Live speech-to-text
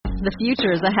The future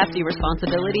is a hefty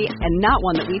responsibility and not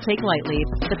one that we take lightly.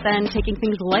 But then taking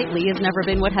things lightly has never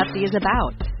been what Hefty is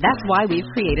about. That's why we've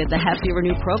created the Hefty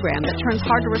Renew program that turns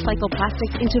hard-to-recycle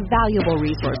plastics into valuable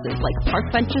resources like park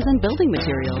benches and building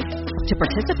materials. To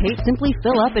participate, simply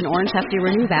fill up an orange Hefty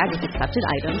Renew bag with accepted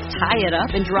items, tie it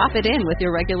up, and drop it in with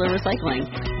your regular recycling.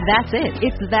 That's it.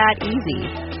 It's that easy.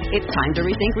 It's time to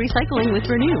rethink recycling with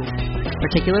Renew.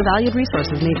 Particular valued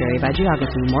resources may vary by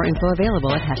geography. More info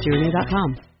available at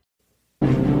heftyrenew.com.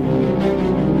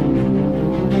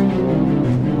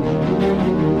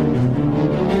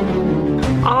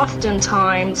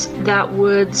 Oftentimes, that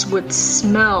woods would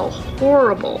smell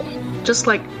horrible, just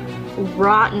like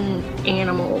rotten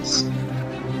animals.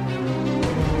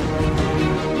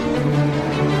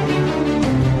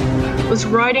 I was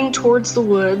riding towards the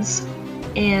woods,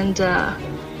 and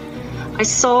I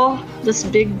saw this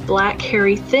big black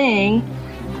hairy thing.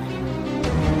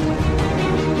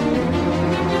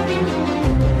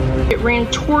 It ran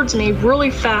towards me really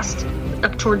fast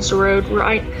up towards the road where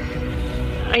I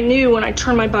knew when I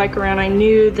turned my bike around, I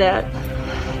knew that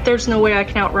there's no way I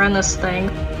can outrun this thing.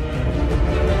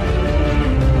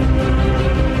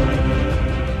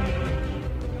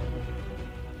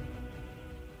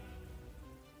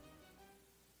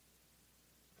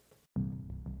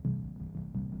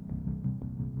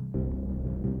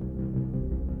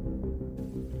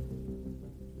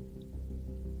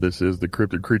 This is the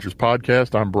Cryptid Creatures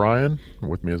Podcast. I'm Brian.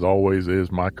 With me, as always,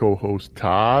 is my co-host,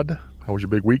 Todd. How was your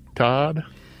big week, Todd?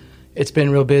 It's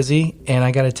been real busy, and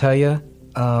I got to tell you,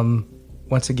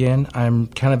 once again, I'm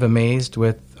kind of amazed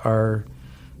with our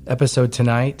episode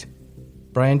tonight.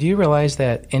 Brian, do you realize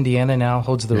that Indiana now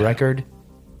holds the record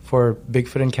for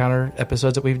Bigfoot encounter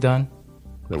episodes that we've done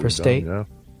for state? Yeah.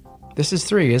 This is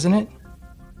 3, isn't it?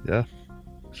 Yeah,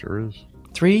 sure is.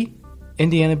 3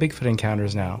 Indiana Bigfoot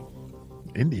encounters now.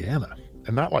 Indiana,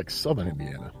 and not like southern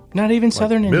Indiana. Not even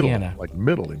southern middle, Indiana. Like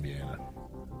middle Indiana.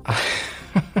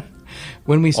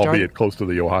 When we started, albeit close to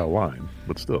the Ohio line,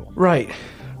 but still. Right.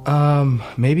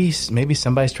 Maybe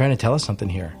somebody's trying to tell us something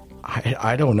here.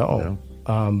 I don't know.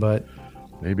 Yeah. But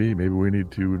maybe we need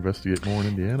to investigate more in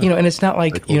Indiana. And it's not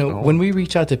like, when we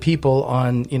reach out to people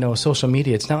on, social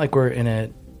media, it's not like we're in a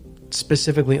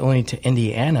specifically only to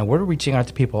Indiana. We're reaching out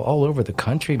to people all over the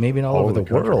country, maybe all over the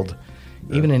world,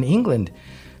 even in England.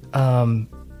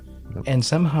 And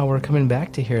somehow we're coming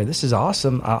back to here. This is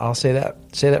awesome. I'll say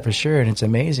that for sure, and it's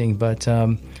amazing. But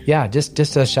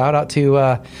just a shout out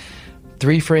to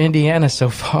 3 for Indiana so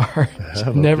far.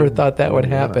 Never thought that would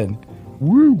happen.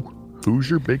 Woo! Who's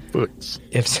your Bigfoots?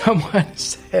 If someone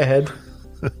said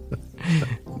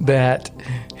that,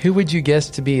 who would you guess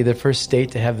to be the first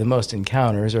state to have the most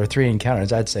encounters, or 3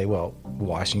 encounters? I'd say,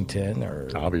 Washington or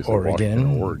obviously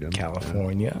Oregon,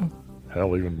 California. Yeah.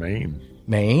 Hell, even Maine.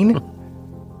 Maine?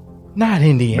 Not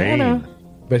Indiana. Maine.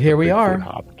 But here we are.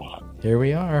 Hotspot. Here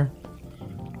we are.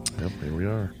 Yep, here we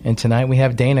are. And tonight we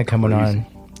have Dana coming on.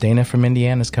 Dana from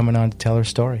Indiana is coming on to tell her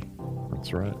story.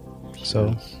 That's right.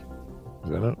 So,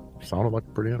 that sounded like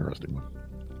a pretty interesting one.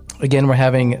 Again, we're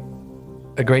having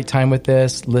a great time with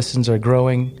this. Listens are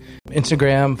growing.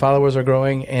 Instagram followers are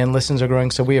growing, and listens are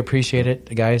growing. So we appreciate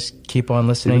it. Guys, keep on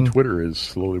listening. Even Twitter is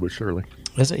slowly but surely.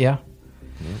 Is it? Yeah.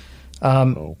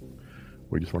 So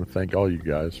we just want to thank all you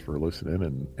guys for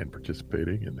listening and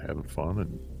participating and having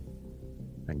fun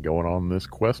and going on this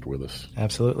quest with us.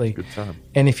 Absolutely. Good time.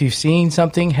 And if you've seen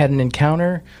something, had an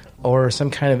encounter, or some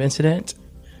kind of incident,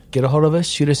 get a hold of us.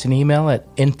 Shoot us an email at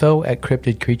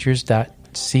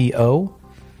info@cryptidcreatures.co.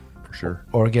 For sure.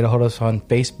 Or get a hold of us on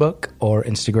Facebook or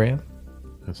Instagram.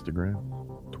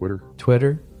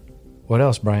 Twitter. What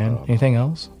else, Brian? Anything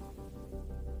else?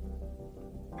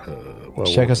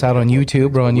 Check us out on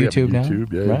YouTube. We're on YouTube now. Yeah,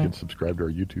 right. You can subscribe to our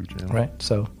YouTube channel. Right.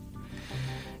 So,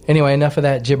 anyway, enough of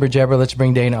that jibber jabber. Let's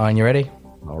bring Dana on. You ready?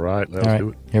 All right. Let's do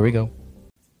it. Here we go.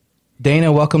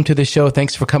 Dana, welcome to the show.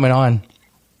 Thanks for coming on.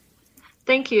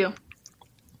 Thank you.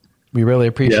 We really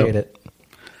appreciate it.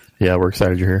 Yeah, we're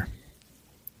excited you're here.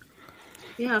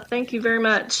 Yeah, thank you very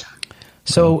much.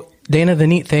 So, Dana, the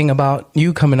neat thing about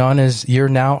you coming on is you're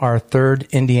now our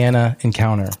 3rd Indiana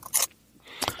encounter.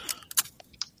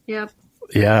 Yep.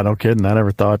 Yeah, no kidding. I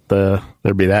never thought there'd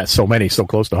be so many so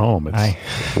close to home.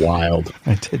 It's wild.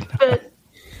 I did not. But,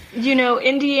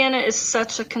 Indiana is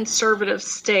such a conservative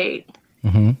state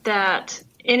that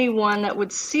anyone that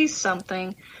would see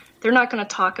something, they're not going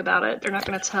to talk about it. They're not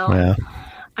going to tell. Yeah.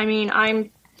 I mean,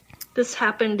 this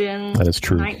happened in that is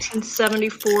true.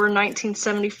 1974,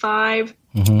 1975.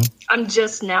 I'm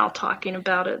just now talking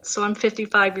about it. So I'm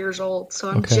 55 years old. So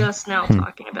I'm just now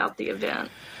talking about the event.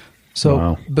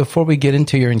 So before we get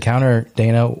into your encounter,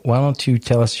 Dana, why don't you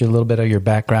tell us a little bit of your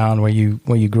background, where you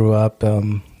grew up,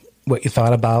 what you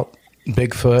thought about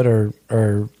Bigfoot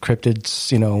or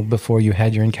cryptids, before you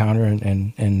had your encounter,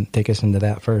 and take us into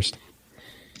that first.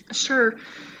 Sure.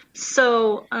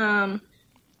 So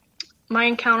my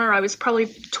encounter, I was probably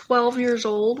 12 years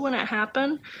old when it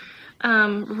happened.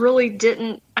 Really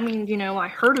didn't, I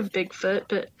heard of Bigfoot,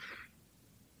 but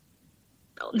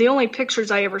the only pictures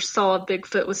I ever saw of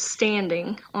Bigfoot was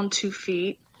standing on 2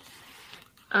 feet.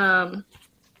 And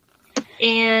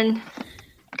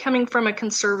coming from a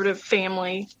conservative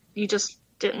family, you just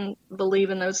didn't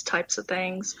believe in those types of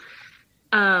things.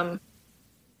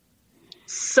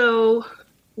 So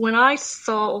when I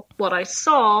saw what I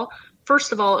saw,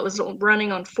 first of all, it was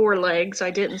running on 4 legs.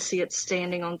 I didn't see it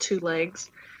standing on 2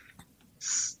 legs.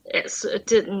 It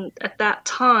didn't, at that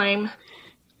time,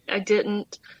 I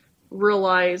didn't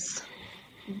realize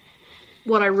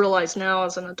what I realize now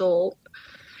as an adult.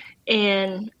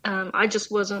 And I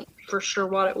just wasn't for sure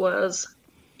what it was.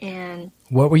 And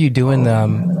what were you doing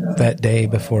that day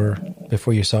before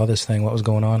you saw this thing? What was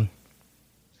going on?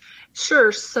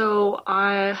 Sure. So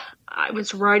I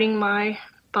was riding my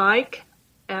bike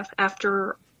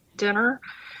after dinner,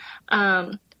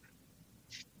 and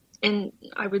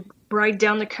I would ride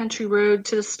down the country road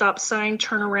to the stop sign,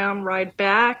 turn around, ride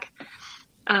back.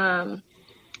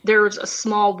 There was a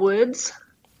small woods,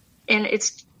 and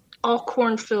it's all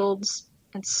cornfields,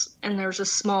 and there's a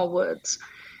small woods.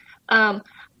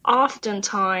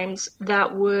 Oftentimes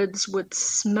that woods would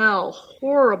smell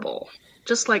horrible,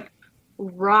 just like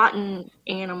rotten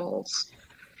animals.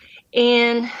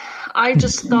 And I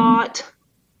just thought,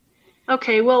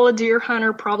 okay, well, a deer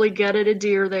hunter probably gutted a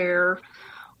deer there,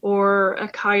 or a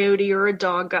coyote or a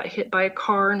dog got hit by a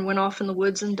car and went off in the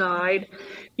woods and died.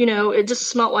 It just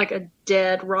smelled like a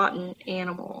dead, rotten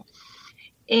animal.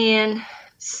 And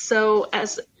so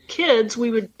as kids,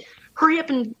 we would hurry up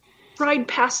and ride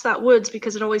past that woods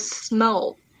because it always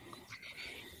smelled.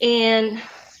 And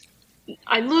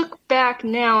I look back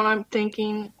now and I'm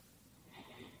thinking,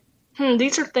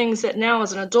 these are things that now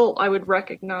as an adult I would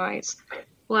recognize.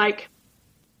 Like,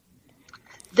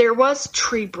 there was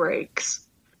tree breaks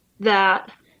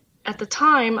that at the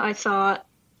time I thought,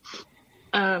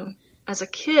 as a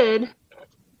kid,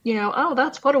 oh,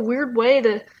 that's what a weird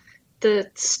way the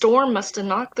storm must have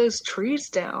knocked those trees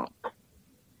down.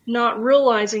 Not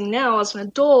realizing now as an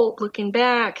adult, looking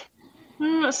back,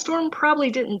 a storm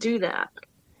probably didn't do that.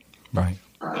 Right.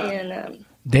 And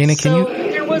Dana,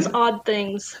 there was odd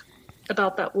things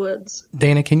about that woods.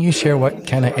 Dana, can you share what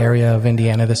kind of area of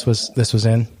Indiana this was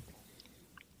in?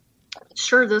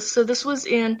 Sure. This was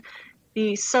in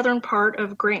the southern part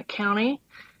of Grant County,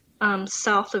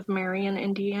 south of Marion,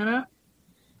 Indiana.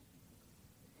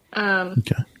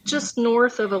 Just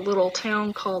north of a little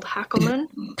town called Hackelman,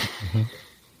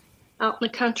 out in the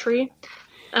country.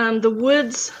 The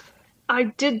woods, I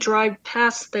did drive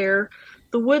past there.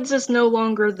 The woods is no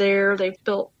longer there. They've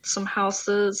built some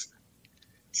houses.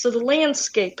 So the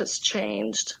landscape has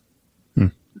changed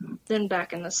than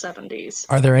back in the 70s.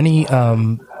 Are there any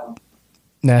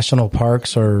national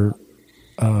parks or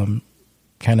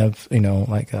kind of,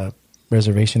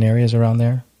 reservation areas around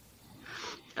there?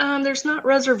 There's not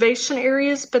reservation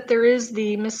areas, but there is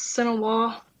the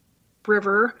Mississinewa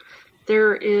River.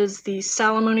 There is the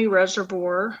Salamone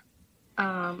Reservoir.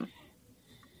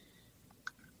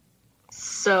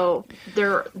 So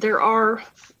there are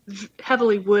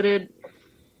heavily wooded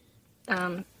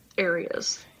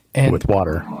areas. And with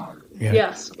water. Yeah.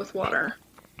 Yes, with water.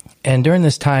 And during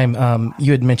this time,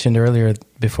 you had mentioned earlier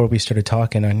before we started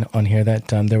talking on here that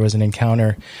there was an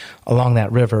encounter along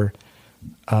that river,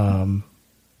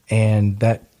 and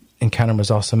that encounter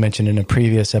was also mentioned in a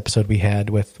previous episode we had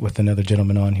with another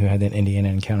gentleman on who had an Indiana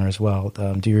encounter as well.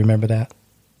 Do you remember that?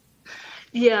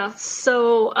 Yeah.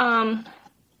 So,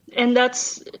 and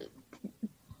that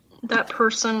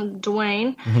person,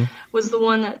 Dwayne, was the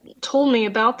one that told me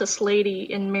about this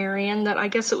lady in Marion. That I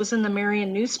guess it was in the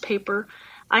Marion newspaper.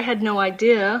 I had no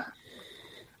idea.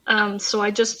 So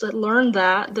I just learned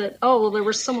that there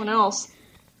was someone else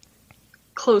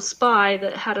close by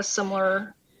that had a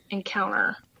similar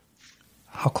encounter.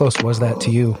 How close was that to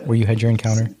you, where you had your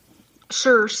encounter?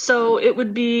 Sure. So it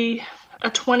would be a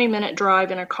 20-minute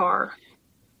drive in a car.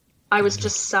 I was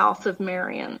just south of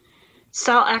Marion.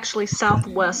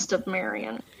 Southwest of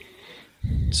Marion.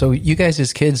 So you guys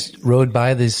as kids rode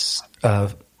by this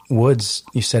woods,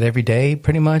 you said, every day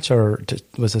pretty much, or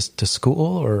was this to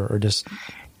school or just?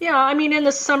 Yeah, in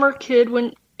the summer,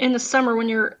 when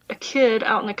you're a kid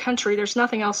out in the country, there's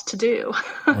nothing else to do.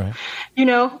 Right.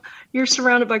 you're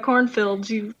surrounded by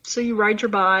cornfields. So you ride your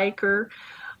bike or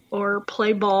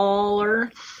play ball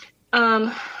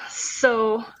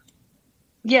so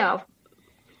yeah,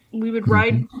 we would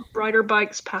ride our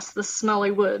bikes past the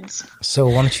smelly woods. So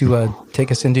why don't you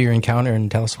take us into your encounter and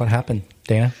tell us what happened,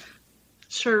 Dana?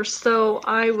 Sure. So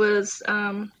I was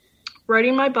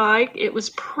riding my bike. It was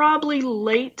probably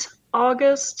late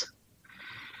August,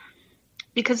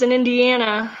 because in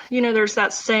Indiana, there's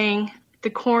that saying, the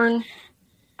corn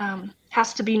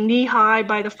has to be knee-high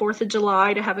by the 4th of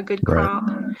July to have a good crop.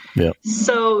 Right. Yep.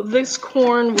 So this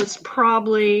corn was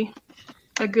probably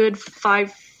a good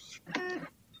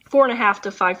 4.5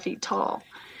 to 5 feet tall.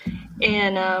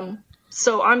 And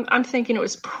so I'm thinking it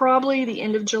was probably the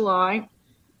end of July.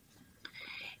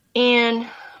 And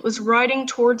was riding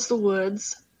towards the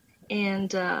woods,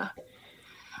 and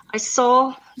I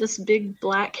saw this big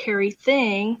black hairy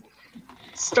thing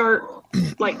start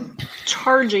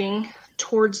charging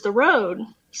towards the road.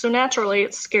 So naturally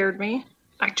it scared me.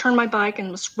 I turned my bike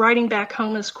and was riding back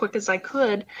home as quick as I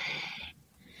could.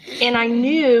 And I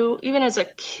knew, even as a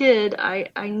kid,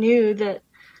 I knew that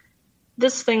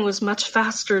this thing was much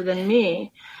faster than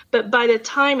me. But by the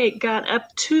time it got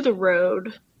up to the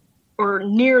road, or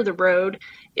near the road,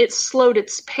 it slowed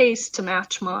its pace to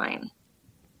match mine.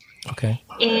 Okay.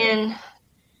 And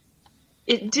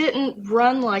it didn't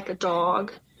run like a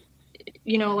dog,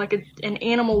 like an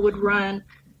animal would run,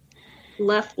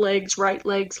 left legs, left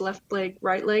leg,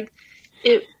 right leg.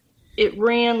 It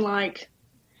ran like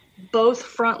both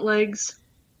front legs,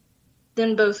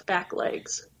 then both back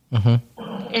legs.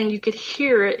 Mm-hmm. And you could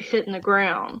hear it hitting the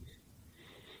ground.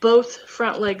 Both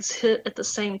front legs hit at the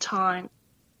same time.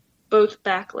 Both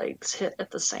back legs hit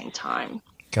at the same time.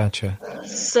 Gotcha.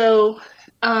 So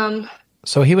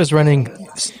he was running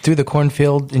through the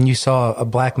cornfield, and you saw a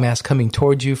black mass coming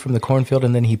towards you from the cornfield,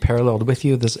 and then he paralleled with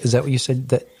you. Is that what you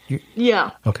said?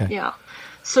 Yeah. Okay. Yeah.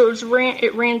 So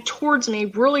it ran towards me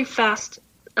really fast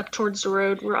up towards the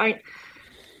road, where I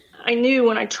knew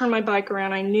when I turned my bike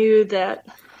around, I knew that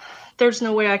there's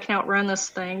no way I can outrun this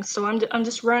thing. So I'm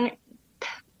just riding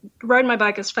my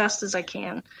bike as fast as I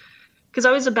can. Because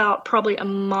I was about probably a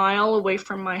mile away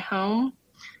from my home.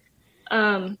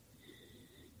 And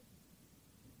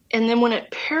then when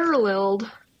it paralleled,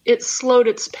 it slowed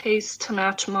its pace to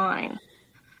match mine.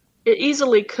 It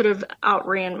easily could have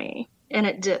outran me, and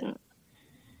it didn't.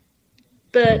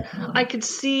 But I could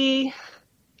see,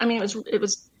 it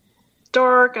was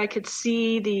dark. I could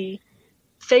see the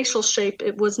facial shape.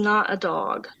 It was not a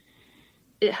dog.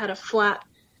 It had a flat,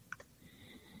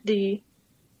 the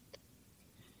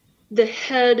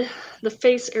head, the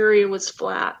face area was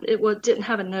flat. It didn't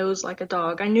have a nose like a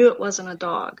dog. I knew it wasn't a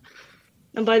dog.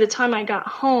 And by the time I got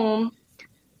home,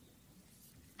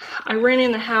 I ran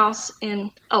in the house and,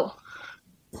 I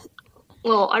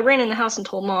ran in the house and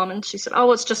told Mom, and she said,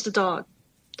 "Oh, it's just a dog.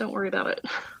 Don't worry about it."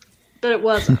 But it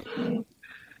wasn't.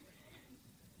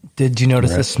 Did you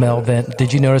notice the smell then?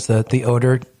 Did you notice the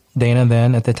odor, Dana,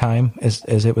 then at the time as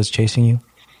it was chasing you?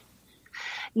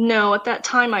 No, at that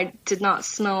time I did not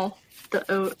smell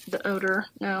the odor,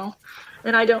 no.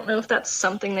 And I don't know if that's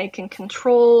something they can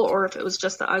control, or if it was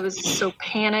just that I was so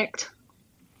panicked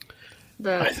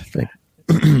that...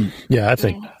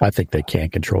 I think they can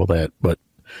control that, but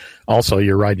also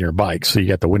you're riding your bike, so you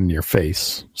got the wind in your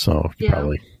face, so you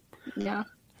probably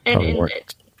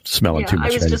weren't smelling too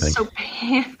much of anything.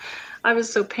 I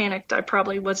was so panicked I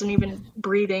probably wasn't even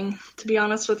breathing, to be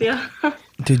honest with you.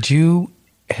 Did you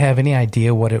have any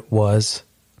idea what it was?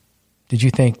 Did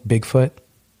you think Bigfoot?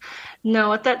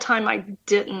 No, at that time I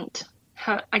didn't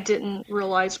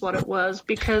realize what it was,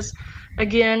 because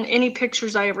again, any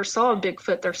pictures I ever saw of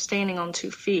Bigfoot, they're standing on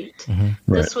 2 feet. Mm-hmm.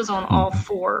 Right. This was on all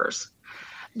fours.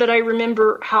 But I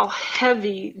remember how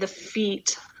heavy the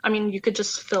feet, you could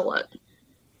just feel it,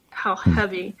 how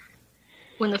heavy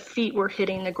when the feet were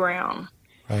hitting the ground.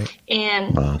 Right.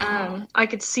 And I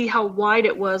could see how wide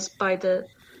it was by the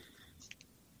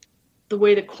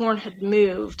way the corn had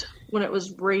moved when it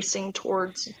was racing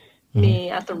towards me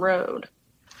at the road.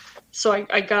 So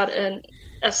I got an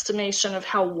estimation of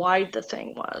how wide the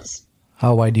thing was.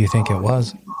 How wide do you think it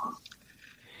was?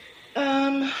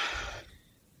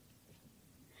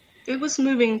 It was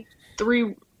moving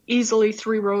easily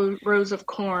three rows of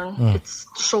corn. Its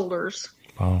shoulders.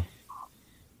 Wow.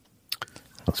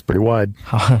 That's pretty wide.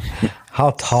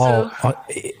 How tall,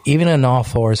 even in all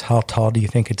fours, how tall do you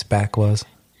think its back was?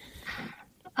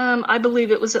 I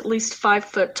believe it was at least 5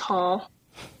 foot tall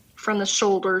from the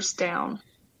shoulders down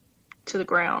to the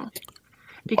ground.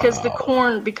 Because the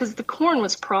corn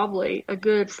was probably a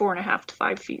good 4.5 to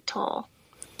 5 feet tall.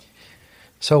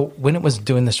 So when it was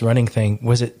doing this running thing,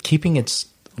 was it keeping its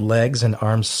legs and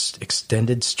arms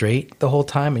extended straight the whole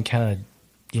time and kind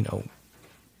of,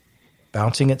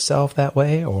 bouncing itself that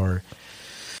way, or?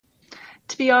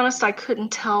 To be honest, I couldn't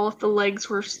tell if the legs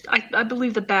were. I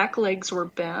believe the back legs were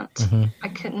bent.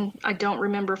 Mm-hmm. I don't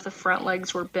remember if the front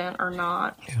legs were bent or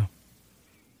not.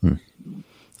 Yeah.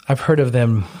 I've heard of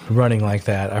them running like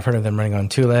that. I've heard of them running on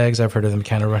 2 legs. I've heard of them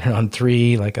kind of running on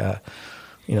 3, like a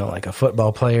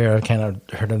football player. I've kind of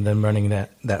heard of them running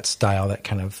that style. That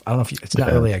kind of, I don't know if it's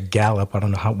not really a gallop. I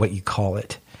don't know what you call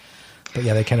it. But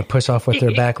yeah, they kind of push off with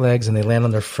their back legs and they land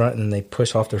on their front and they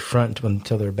push off their front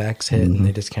until their back's hit, and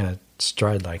they just kind of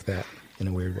stride like that in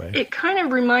a weird way. It kind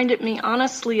of reminded me,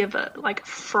 honestly, of like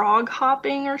frog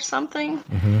hopping or something.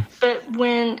 Mm-hmm. But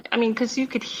because you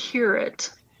could hear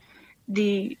it,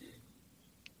 the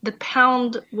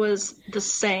pound was the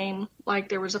same. Like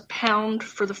there was a pound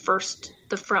for the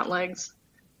front legs.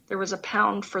 There was a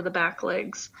pound for the back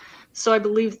legs. So I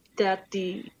believe that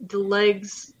the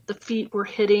legs, the feet were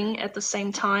hitting at the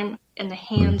same time and the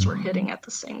hands were hitting at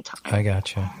the same time. I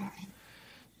gotcha.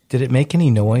 Did it make any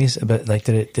noise? But like,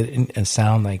 did it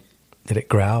sound like? Did it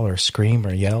growl or scream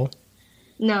or yell?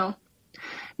 No.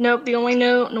 Nope. The only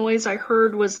noise I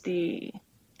heard was the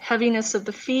heaviness of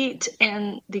the feet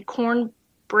and the corn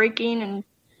breaking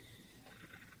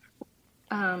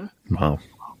and. Wow.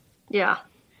 Yeah.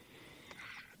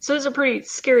 So it was a pretty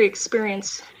scary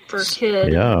experience for a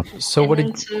kid. Yeah. So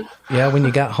when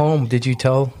you got home, did you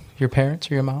tell your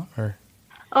parents or your mom or?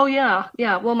 Oh yeah.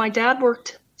 Yeah. Well, my dad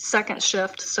worked second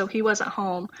shift, so he wasn't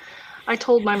home. I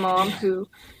told my mom, who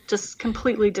just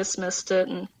completely dismissed it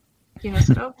and,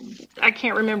 said, oh, I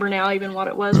can't remember now even what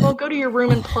it was. Well, go to your room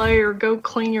and play or go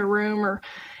clean your room, or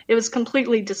it was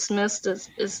completely dismissed as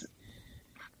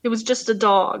it was just a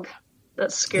dog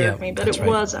that scared me, but it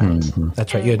wasn't. Mm-hmm.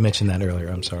 That's right. You had mentioned that earlier.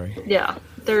 I'm sorry. Yeah.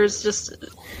 There's just,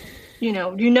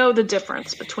 the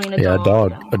difference between a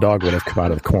dog. A dog would have come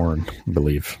out of the corn, I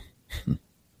believe.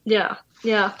 Yeah.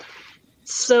 Yeah.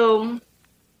 So,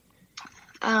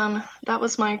 that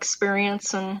was my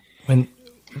experience. And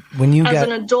when you as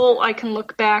an adult, I can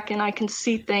look back and I can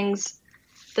see things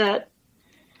that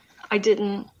I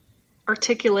didn't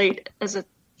articulate as a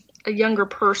younger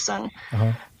person.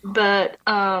 Uh-huh. But,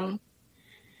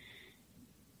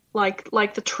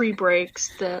 like the tree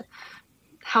breaks,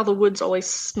 how the woods always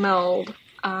smelled.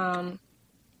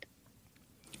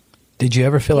 Did you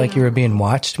ever feel like you were being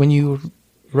watched when you were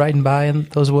riding by in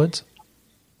those woods?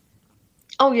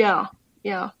 Oh yeah,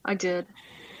 I did.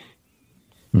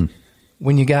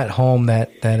 When you got home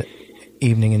that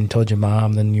evening and told your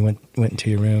mom, then you went into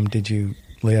your room. Did you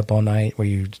lay up all night? Were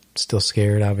you still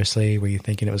scared? Obviously, were you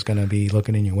thinking it was going to be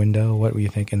looking in your window? What were you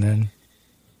thinking then?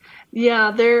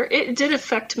 Yeah, it did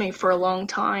affect me for a long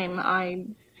time. I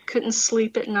couldn't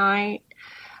sleep at night.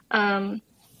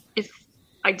 If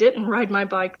I didn't ride my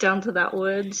bike down to that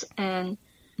woods, and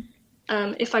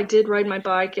if I did ride my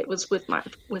bike, it was with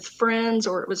friends,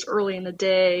 or it was early in the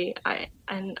day. I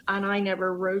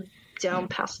never rode down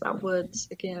past that woods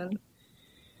again.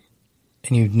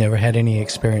 And you've never had any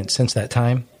experience since that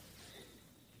time?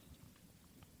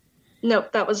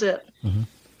 Nope, that was it. Mm-hmm.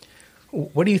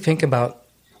 What do you think about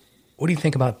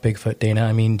Bigfoot, Dana?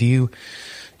 I mean, do you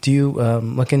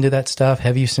look into that stuff?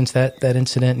 Have you since that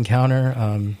incident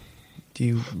encounter? Do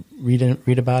you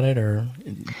read about it or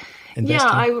invest?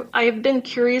 Yeah, I have been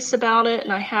curious about it,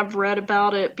 and I have read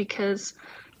about it because,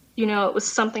 it was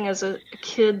something as a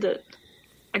kid that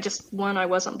I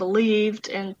wasn't believed,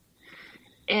 and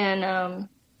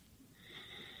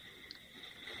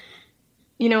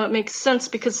it makes sense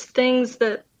because things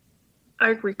that I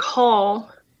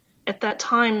recall at that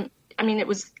time, it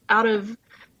was out of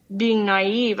being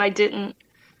naive. I didn't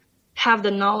have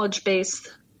the knowledge base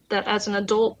that as an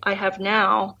adult I have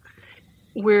now,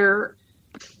 where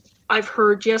I've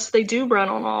heard, yes, they do run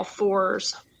on all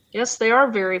fours. Yes, they are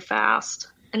very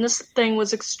fast. And this thing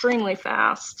was extremely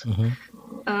fast.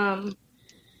 Mm-hmm.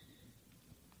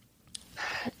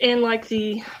 And like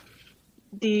the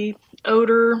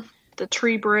odor, the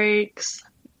tree breaks,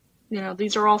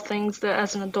 these are all things that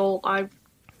as an adult I've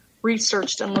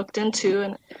researched and looked into,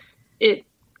 and it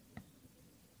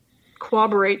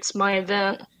corroborates my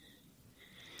event.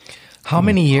 How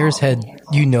many years had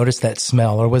you noticed that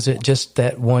smell, or was it just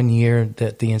that 1 year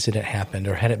that the incident happened,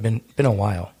 or had it been a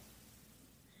while?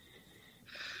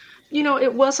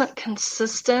 It wasn't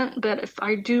consistent, but if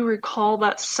I do recall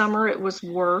that summer, it was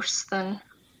worse than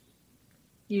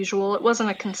usual. It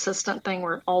wasn't a consistent thing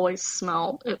where it always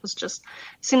smelled. It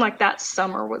seemed like that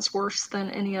summer was worse than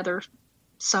any other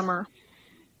summer.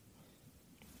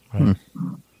 Right.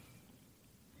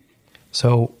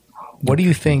 So what do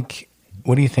you think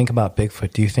what do you think about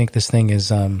Bigfoot? Do you think this thing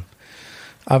is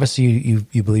obviously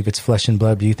you believe it's flesh and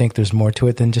blood? Do you think there's more to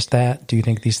it than just that? Do you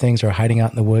think these things are hiding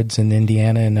out in the woods in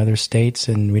Indiana and other states,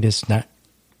 and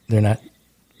they're not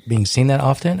being seen that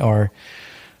often? Or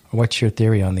what's your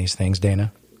theory on these things,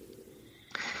 Dana?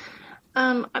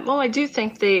 Well, I do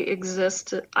think they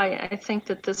exist. I think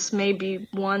that this may be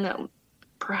one that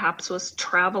perhaps was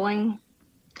traveling.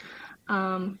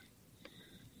 I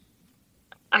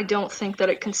don't think that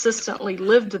it consistently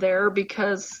lived there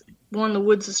because, one, the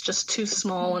woods is just too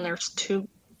small and there's too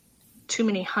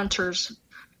many hunters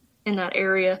in that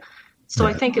area. So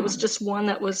I think it was just one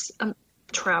that was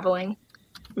traveling.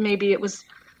 Maybe it was,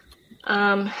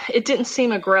 it didn't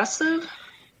seem aggressive,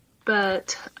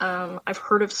 but I've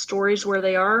heard of stories where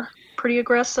they are pretty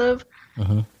aggressive.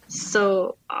 Mm-hmm.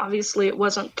 So obviously it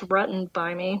wasn't threatened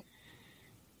by me.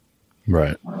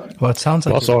 Right. Well, it sounds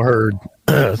like... I've also heard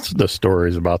the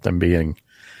stories about them being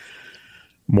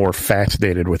more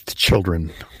fascinated with the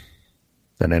children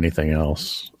than anything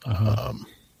else.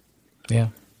 Yeah.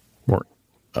 More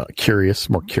curious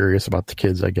about the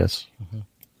kids, I guess. Mm-hmm.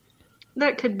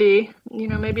 That could be.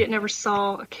 Maybe it never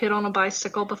saw a kid on a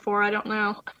bicycle before. I don't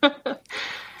know.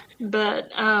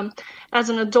 But as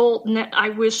an adult, I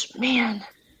wish, man,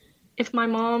 if my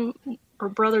mom or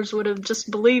brothers would have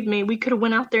just believed me, we could have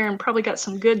went out there and probably got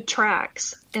some good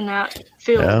tracks in that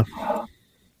field.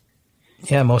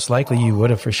 Yeah, most likely you would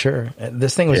have for sure.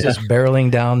 This thing was just barreling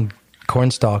down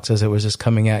corn stalks as it was just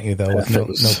coming at you, though, with no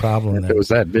problem. If it was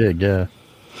that big, yeah.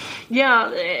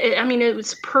 Yeah, it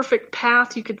was a perfect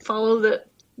path. You could follow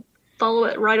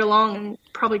it right along and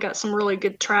probably got some really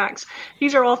good tracks.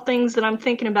 These are all things that I'm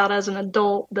thinking about as an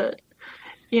adult that,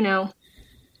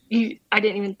 I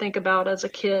didn't even think about as a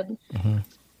kid.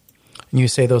 Mm-hmm. You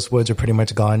say those woods are pretty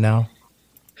much gone now?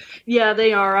 Yeah,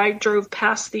 they are. I drove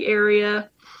past the area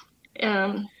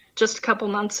just a couple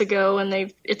months ago, and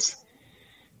the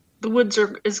woods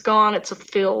is gone. It's a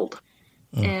field,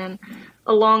 and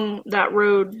along that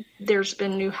road, there's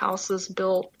been new houses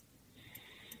built.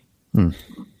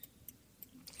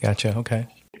 Gotcha. Okay.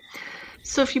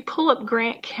 So if you pull up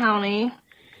Grant County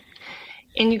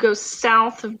and you go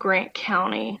south of Grant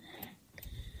County,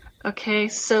 okay,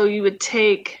 so you would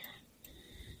take,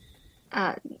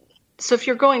 so if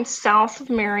you're going south of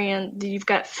Marion, you've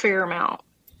got Fairmount.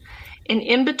 And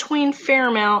in between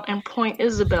Fairmount and Point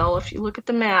Isabel, if you look at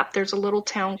the map, there's a little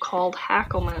town called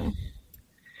Hackelman.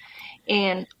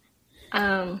 And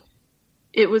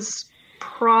it was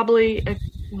probably a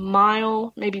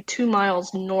mile, maybe 2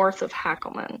 miles north of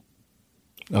Hackelman.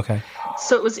 Okay.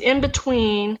 So it was in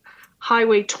between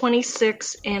Highway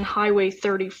 26 and Highway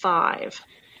 35.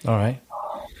 All right.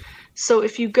 So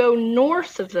if you go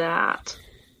north of that,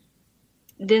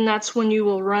 then that's when you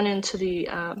will run into the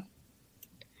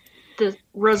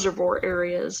reservoir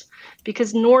areas,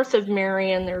 because north of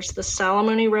Marion, there's the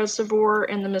Salamone Reservoir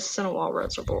and the Missinawall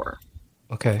Reservoir.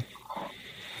 Okay.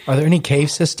 Are there any cave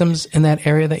systems in that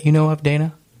area that you know of,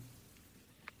 Dana?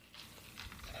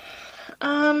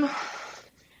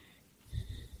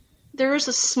 There is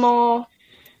a small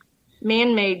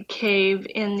man-made cave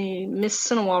in the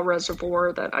Missinawall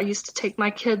Reservoir that I used to take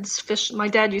my kids fishing. My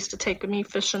dad used to take me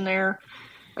fishing there.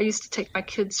 I used to take my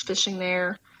kids fishing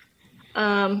there.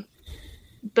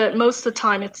 But most of the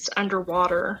time it's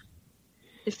underwater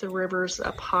if the river's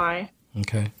up high.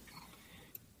 Okay.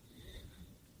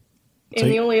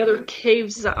 And the only other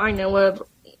caves that I know of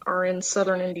are in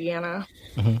southern Indiana.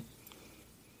 Mm-hmm.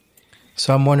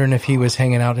 So I'm wondering if he was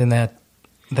hanging out in that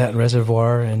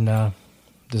reservoir and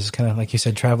just kind of, like you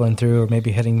said, traveling through, or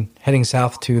maybe heading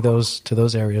south to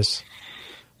those areas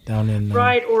down in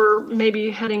right, or maybe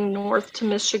heading north to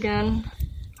Michigan.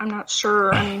 I'm not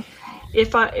sure. I mean,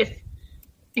 if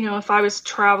I was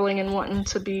traveling and wanting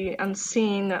to be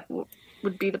unseen, that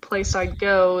would be the place I'd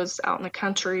go, is out in the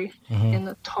country, in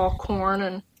the tall corn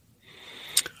and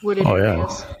wooded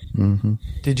areas. Mm-hmm.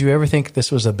 Did you ever think this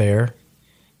was a bear?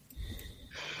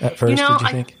 At first, did you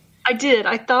think? I did.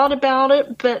 I thought about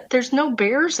it, but there's no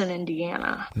bears in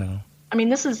Indiana. No. I mean,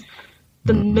 this is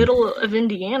the middle of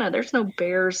Indiana. There's no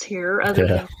bears here other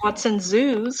than Watson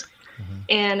zoos.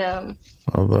 And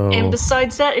and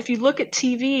besides that, if you look at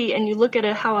TV and you look at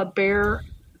how a bear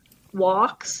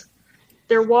walks,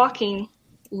 they're walking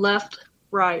left,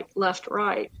 right.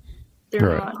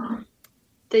 They're not.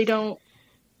 They don't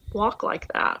walk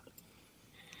like that.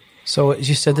 So as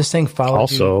you said, this thing followed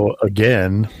also,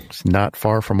 again, it's not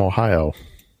far from Ohio.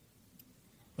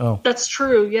 Oh. That's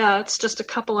true, yeah. It's just a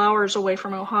couple hours away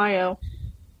from Ohio.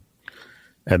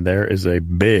 And there is a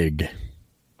big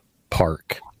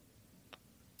park.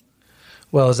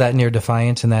 Well, is that near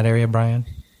Defiance in that area, Brian?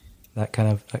 That kind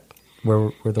of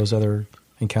where those other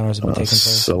encounters have been taking place?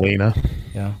 Salina.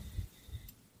 Yeah.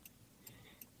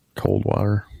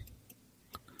 Coldwater.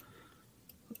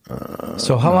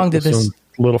 So how long did this?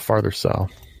 A little farther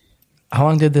south. How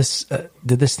long did this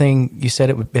thing? You said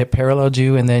it paralleled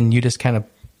you, and then you just kind of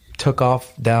took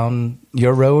off down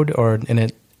your road, and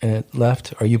it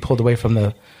left, or you pulled away from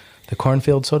the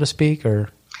cornfield, so to speak, or?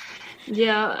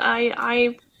 Yeah,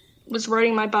 I was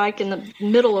riding my bike in the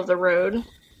middle of the road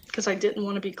because I didn't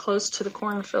want to be close to the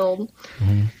cornfield,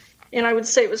 and I would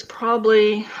say it was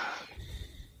probably,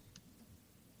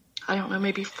 I don't know,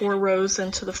 maybe 4 rows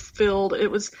into the field.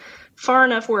 It was far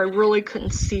enough where I really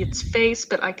couldn't see its face,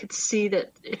 but I could see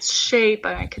that its shape,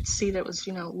 and I could see that it was,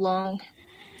 long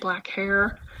black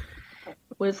hair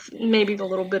with maybe a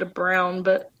little bit of brown,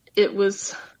 but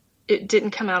it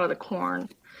didn't come out of the corn.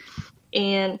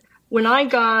 And when I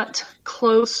got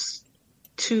close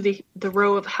to the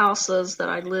row of houses that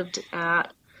I lived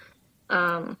at,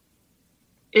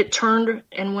 it turned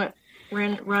and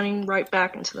ran running right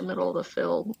back into the middle of the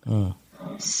field.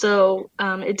 So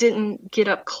it didn't get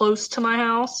up close to my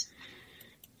house,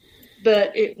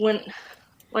 but it went,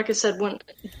 like I said, when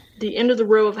the end of the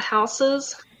row of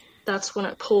houses, that's when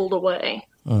it pulled away.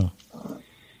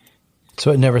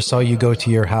 So it never saw you go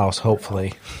to your house,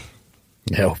 hopefully.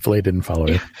 Yeah, hopefully it didn't follow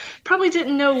you. Probably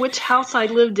didn't know which house I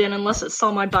lived in unless it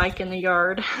saw my bike in the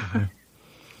yard.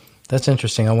 That's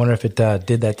interesting. I wonder if it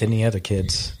did that to any other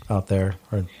kids out there.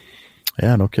 Or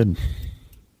yeah, no kidding.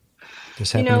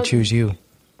 Just happened to choose you.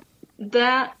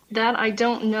 That I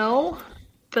don't know,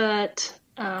 but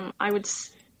I would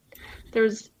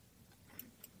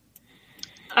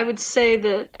say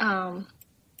that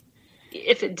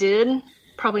if it did,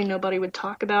 probably nobody would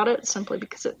talk about it simply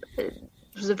because it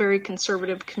was a very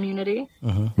conservative community.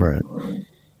 Right.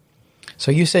 So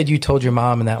you said you told your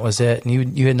mom and that was it,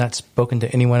 and you had not spoken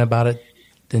to anyone about it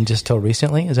then just till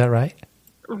recently. Is that right?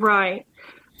 Right.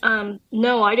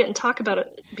 No, I didn't talk about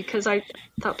it because I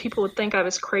thought people would think I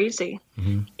was crazy.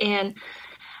 And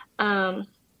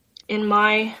in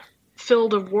my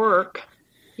field of work,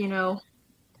 you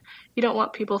don't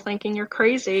want people thinking you're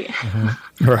crazy.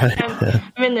 Right.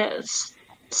 And I'm in the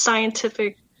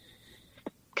scientific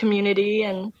community,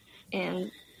 and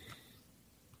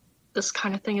this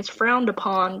kind of thing is frowned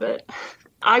upon, but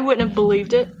I wouldn't have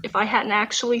believed it. If I hadn't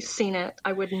actually seen it,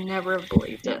 I would never have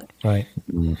believed it. Right.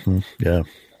 Yeah.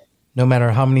 No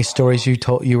matter how many stories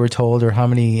you were told or how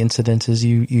many incidences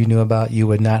you knew about, you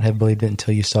would not have believed it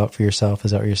until you saw it for yourself.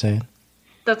 Is that what you're saying?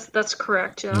 That's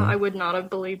correct. Yeah. I would not have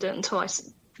believed it until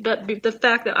but the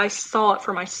fact that I saw it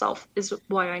for myself is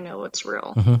why I know it's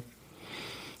real.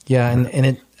 Yeah.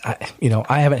 And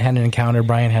I haven't had an encounter.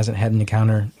 Brian hasn't had an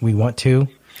encounter. We want to.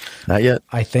 Not yet.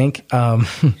 I think.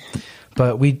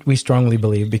 But we strongly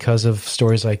believe because of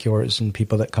stories like yours and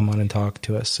people that come on and talk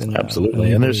to us. And,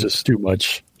 absolutely. And there's just too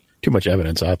much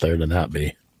evidence out there to not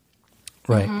be.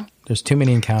 Right. There's too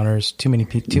many encounters, too many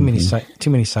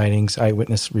sightings,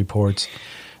 eyewitness reports.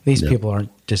 These people aren't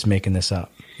just making this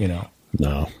up,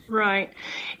 No. Right.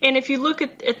 And if you look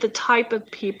at the type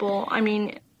of people, I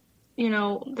mean,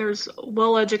 there's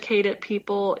well-educated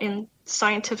people in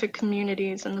scientific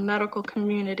communities and the medical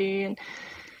community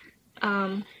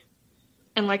and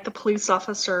like the police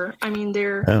officer. I mean,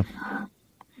 they're...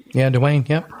 Yeah, Dwayne,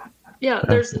 yep. Yeah,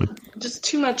 there's just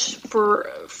too much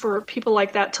for people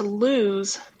like that to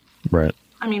lose. Right.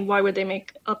 I mean, why would they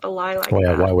make up a lie like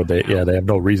that? Why would they? Yeah, they have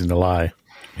no reason to lie.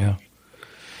 Yeah.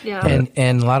 Yeah.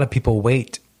 And a lot of people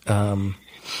wait,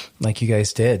 like you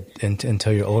guys did,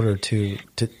 until you're older to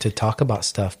talk about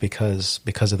stuff because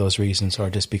of those reasons, or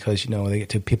just because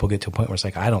people get to a point where it's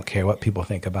like, I don't care what people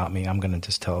think about me. I'm going to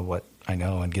just tell what I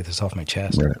know and get this off my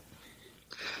chest.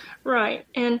 Right.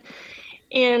 And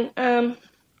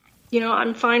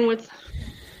I'm fine with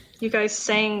you guys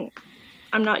saying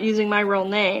I'm not using my real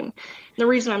name. And the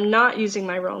reason I'm not using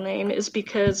my real name is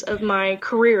because of my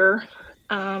career.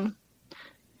 I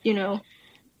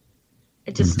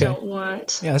just don't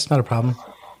want... Yeah, that's not a problem.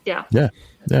 Yeah. Yeah.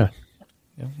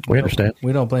 We understand.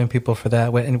 We don't blame people for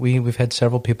that. And we've had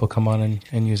several people come on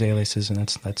and use aliases, and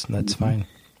that's fine.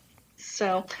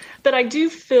 So, but I do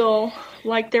feel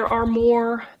like there are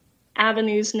more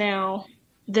avenues now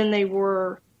than they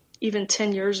were even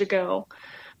 10 years ago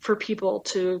for people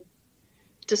to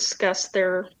discuss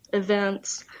their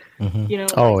events,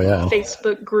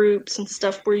 Facebook groups and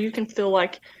stuff where you can feel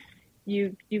like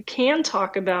you can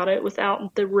talk about it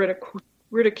without the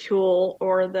ridicule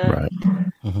or the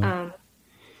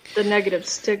negative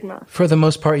stigma. For the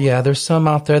most part, yeah. There's some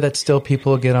out there that still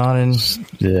people get on and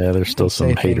there's still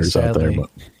some haters out there. But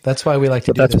that's why we like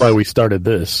to. But that's why we started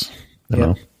this. You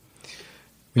know?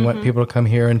 We want people to come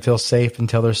here and feel safe and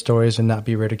tell their stories and not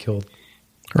be ridiculed.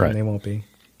 Right. And they won't be.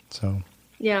 So.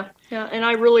 Yeah. And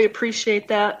I really appreciate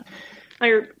that.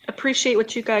 I appreciate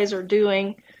what you guys are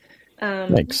doing.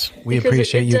 Thanks. We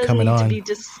appreciate you coming on. To be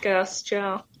discussed,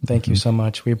 yeah. Thank you so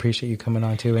much. We appreciate you coming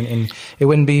on too. And we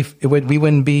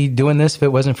wouldn't be doing this if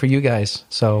it wasn't for you guys.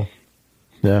 So.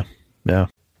 Yeah.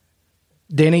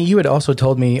 Danny, you had also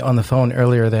told me on the phone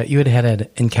earlier that you had an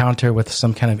encounter with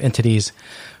some kind of entities.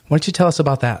 Why don't you tell us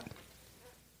about that?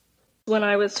 When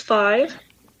I was 5,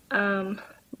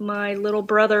 my little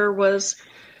brother was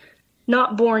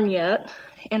not born yet,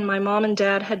 and my mom and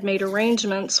dad had made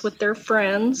arrangements with their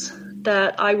friends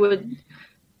that I would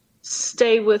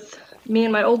stay with, me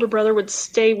and my older brother would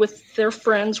stay with their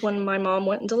friends when my mom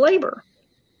went into labor.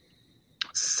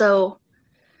 So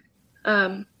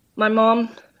my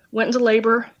mom went into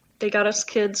labor. They got us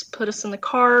kids, put us in the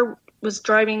car, was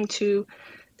driving to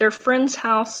their friend's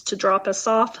house to drop us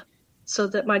off so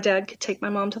that my dad could take my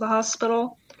mom to the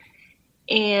hospital.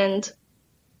 And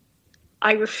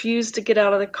I refused to get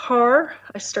out of the car.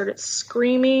 I started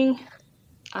screaming.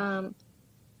 My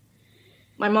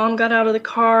mom got out of the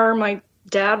car. My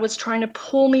dad was trying to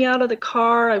pull me out of the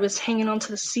car. I was hanging onto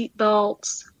the seat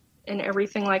belts and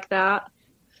everything like that.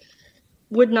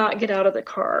 Would not get out of the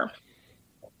car.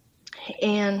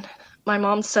 And my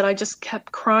mom said I just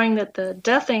kept crying that the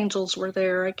death angels were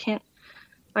there.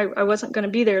 I wasn't going to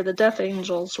be there. The death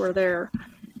angels were there.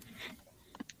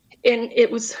 And it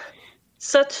was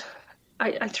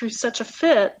I threw such a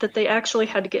fit that they actually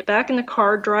had to get back in the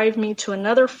car, drive me to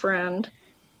another friend,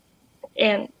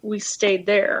 and we stayed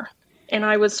there. And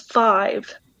I was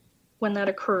 5 when that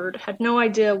occurred. Had no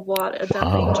idea what a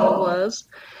death angel was.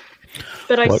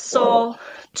 But I saw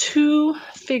 2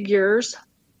 figures,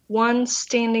 one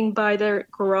standing by their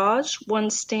garage, one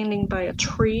standing by a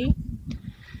tree.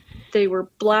 They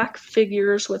were black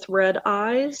figures with red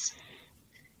eyes.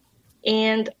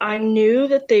 And I knew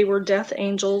that they were death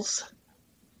angels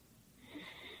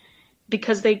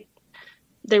because they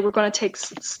were going to take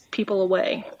people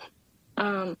away.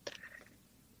 A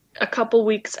couple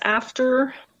weeks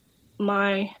after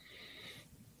that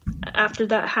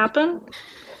happened,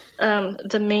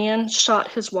 the man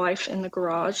shot his wife in the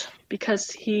garage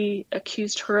because he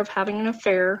accused her of having an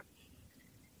affair.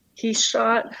 He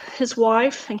shot his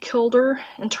wife and killed her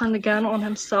and turned the gun on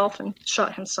himself and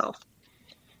shot himself.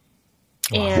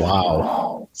 And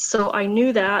wow. So I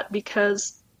knew that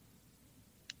because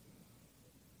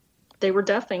they were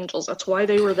death angels. That's why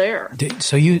they were there.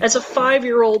 So you, as a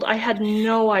 5-year-old, I had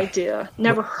no idea.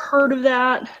 Never heard of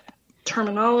that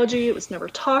terminology. It was never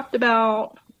talked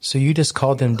about. So you just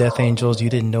called them death angels. You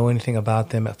didn't know anything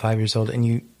about them at 5 years old,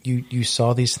 and you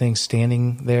saw these things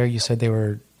standing there. You said they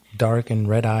were dark and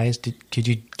red eyes. Could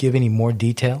you give any more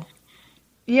detail?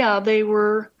 Yeah, they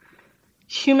were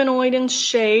humanoid in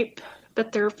shape,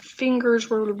 but their fingers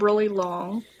were really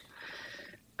long.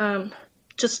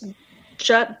 Just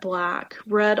jet black,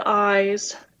 red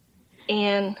eyes,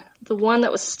 and the one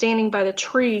that was standing by the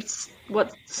tree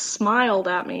smiled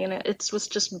at me, and it was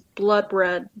just blood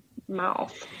red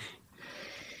mouth.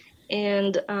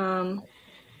 And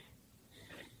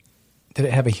did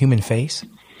it have a human face?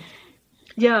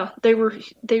 Yeah, they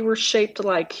were shaped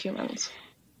like humans.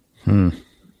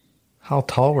 How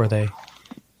tall were they?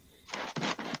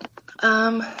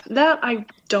 That I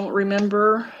don't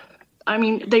remember. I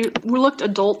mean, they looked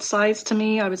adult size to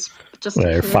me. I was just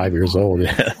they're 5 years old.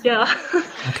 Yeah. Yeah.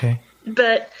 Okay.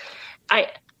 But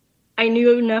I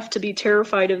knew enough to be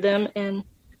terrified of them, and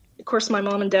of course my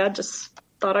mom and dad just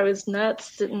thought I was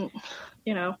nuts. Didn't,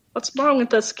 what's wrong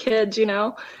with us kids,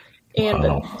 And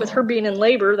with her being in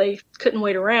labor, they couldn't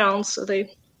wait around, so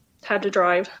they had to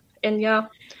drive. And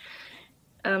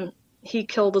he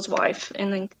killed his wife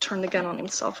and then turned the gun on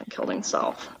himself and killed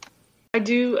himself. I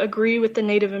do agree with the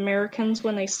Native Americans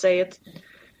when they say it's,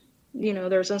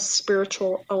 there's a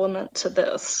spiritual element to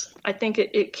this. I think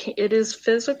it is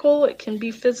physical. It can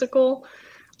be physical.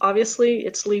 Obviously,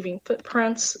 it's leaving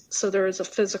footprints, so there is a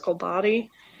physical body.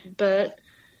 But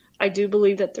I do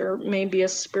believe that there may be a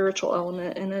spiritual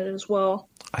element in it as well.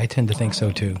 I tend to think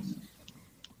so too.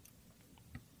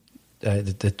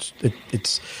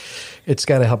 It's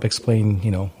got to help explain,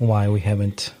 why we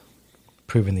haven't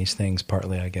proven these things.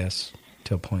 Partly, I guess,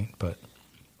 to a point, but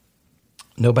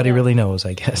nobody really knows,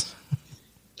 I guess.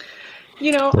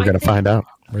 We're going to find out.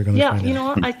 We're going to find out. You know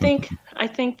what? I think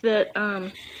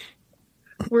that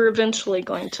we're eventually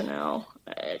going to know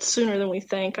sooner than we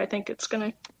think. I think it's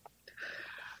going to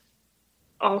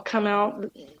all come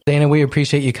out. Dana, we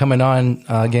appreciate you coming on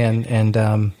again,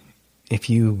 and if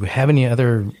you have any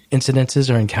other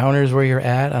incidences or encounters where you're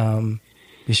at,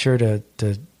 be sure to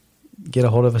get a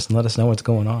hold of us and let us know what's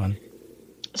going on.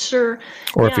 Sure.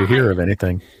 Or if you hear of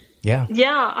anything. Yeah.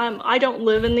 Yeah. I don't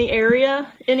live in the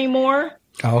area anymore.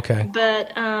 Oh, okay.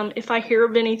 But if I hear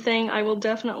of anything, I will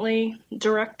definitely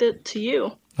direct it to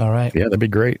you. All right. Yeah, that'd be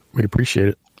great. We'd appreciate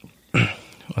it.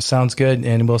 Well, sounds good.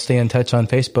 And we'll stay in touch on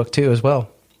Facebook too as well.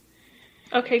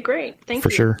 Okay, great. Thank you. For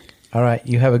sure. All right.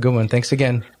 You have a good one. Thanks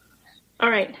again. All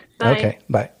right. Bye. Okay.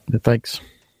 Bye. Thanks.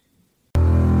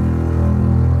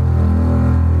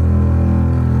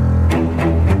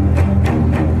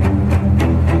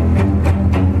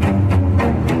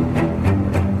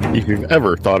 If you've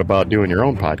ever thought about doing your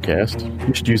own podcast,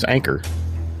 you should use Anchor.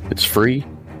 It's free,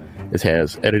 it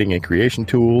has editing and creation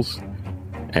tools,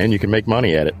 and you can make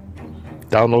money at it.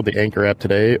 Download the Anchor app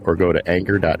today or go to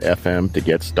anchor.fm to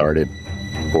get started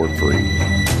for free.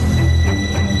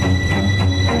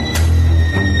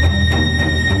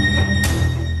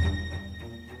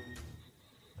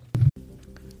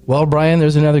 Well, Brian,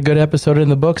 there's another good episode in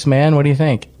the books, man. What do you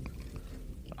think?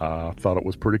 I thought it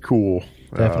was pretty cool.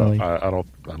 Definitely. I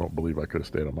don't believe I could have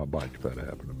stayed on my bike if that had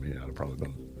happened to me. I'd have probably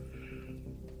done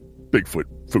Bigfoot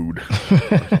food.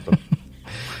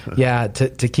 Yeah,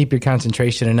 to keep your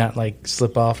concentration and not like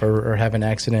slip off or have an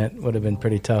accident would have been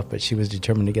pretty tough. But she was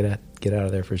determined to get out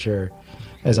of there for sure,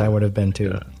 as I would have been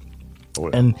too. Yeah. Oh,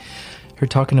 yeah. And her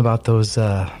talking about those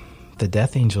the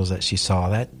death angels that she saw,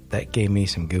 that gave me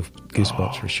some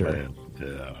goosebumps for sure. Man.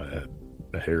 Yeah, I had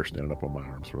the hair standing up on my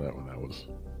arms for that one. That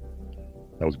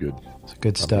was good. It's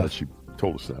good I'm glad stuff. she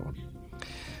told us that one.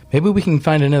 Maybe we can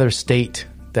find another state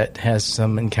that has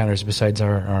some encounters besides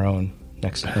our own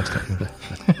next time.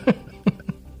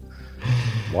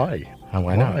 Why?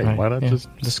 Why not? Right? Why not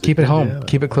just keep it home? Indiana?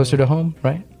 Keep it closer to home,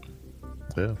 right?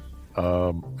 Yeah.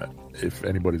 If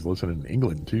anybody's listening in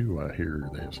England too, I hear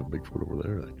they have some Bigfoot over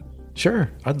there. They can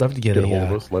Sure, I'd love to get a hold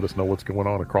of us. Let us know what's going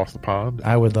on across the pond.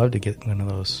 I would love to get one of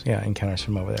those encounters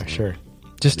from over there. Sure,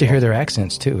 just to hear their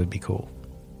accents too would be cool.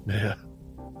 Yeah.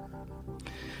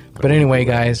 But anyway,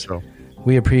 guys,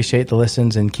 we appreciate the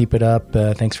listens and keep it up.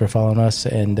 Thanks for following us.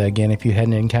 And again, if you had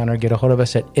an encounter, get a hold of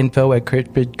us at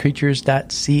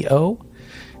info@cryptidcreatures.co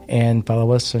and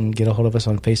follow us and get a hold of us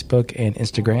on Facebook and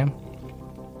Instagram.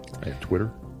 And Twitter.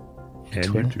 And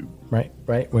YouTube. Right.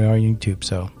 We are YouTube,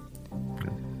 so. Okay.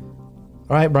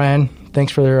 All right, Brian.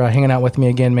 Thanks for hanging out with me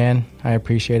again, man. I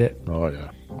appreciate it. Oh,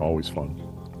 yeah. Always fun.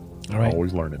 All right.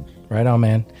 Always learning. Right on,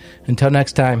 man. Until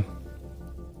next time.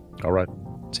 All right.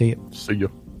 See you. See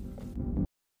you.